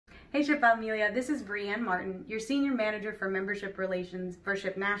Hey SHPE Amelia, this is Brianne Martin, your Senior Manager for Membership Relations for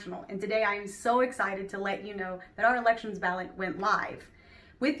SHPE National, and today I am so excited to let you know that our elections ballot went live.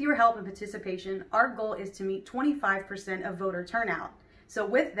 With your help and participation, our goal is to meet 25% of voter turnout. So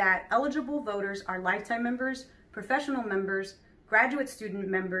with that, eligible voters are lifetime members, professional members, graduate student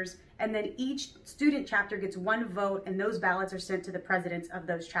members, and then each student chapter gets one vote, and those ballots are sent to the presidents of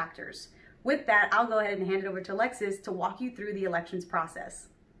those chapters. With that, I'll go ahead and hand it over to Alexis to walk you through the elections process.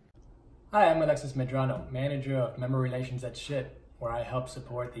 Hi, I'm Alexis Medrano, Manager of Member Relations at SHPE, where I help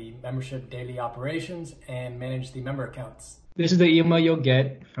support the membership daily operations and manage the member accounts. This is the email you'll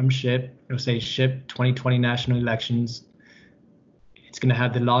get from SHPE. It'll say SHPE 2020 National Elections. It's going to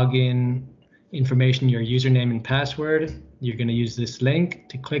have the login information, your username and password. You're going to use this link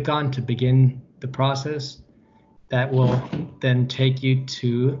to click on to begin the process. That will then take you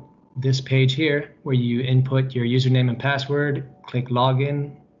to this page here where you input your username and password, click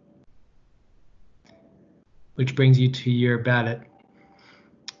login, which brings you to your ballot.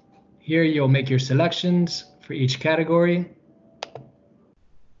 Here you'll make your selections for each category.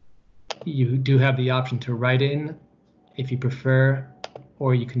 You do have the option to write in if you prefer,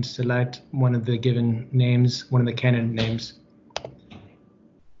 or you can select one of the given names, one of the candidate names.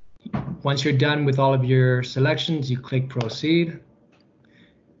 Once you're done with all of your selections, you click proceed.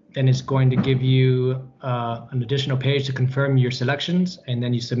 Then it's going to give you an additional page to confirm your selections, and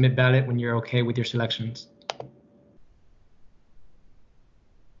then you submit ballot when you're okay with your selections.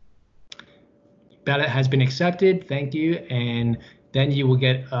 Ballot has been accepted, thank you, and then you will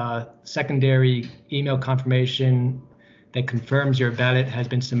get a secondary email confirmation that confirms your ballot has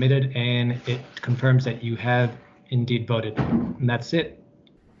been submitted, and it confirms that you have indeed voted. And that's it.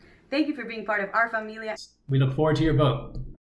 Thank you for being part of our familia. We look forward to your vote.